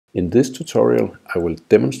In this tutorial, I will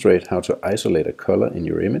demonstrate how to isolate a color in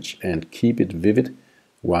your image and keep it vivid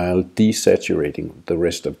while desaturating the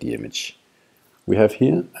rest of the image. We have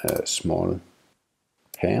here a small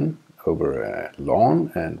pan over a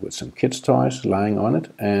lawn and with some kids' toys lying on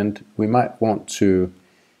it, and we might want to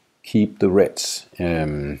keep the reds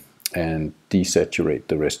and desaturate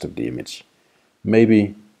the rest of the image.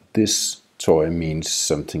 Maybe this toy means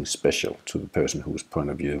something special to the person whose point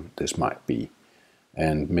of view this might be,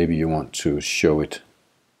 and maybe you want to show it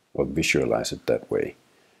or visualize it that way.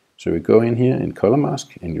 So we go in here in color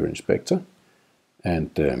mask in your inspector, and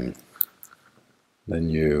then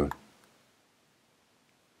you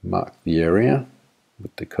mark the area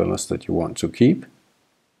with the colors that you want to keep,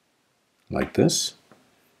 like this.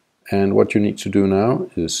 And what you need to do now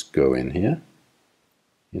is go in here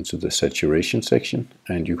into the saturation section,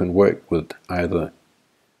 and you can work with either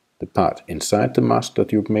the part inside the mask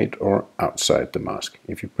that you've made or outside the mask.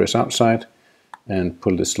 If you press outside and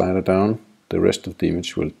pull the slider down, the rest of the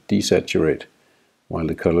image will desaturate, while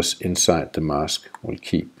the colors inside the mask will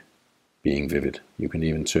keep being vivid. You can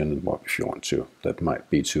even turn them up if you want to. That might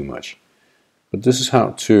be too much. But this is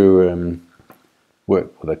how to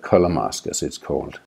work with a color mask, as it's called.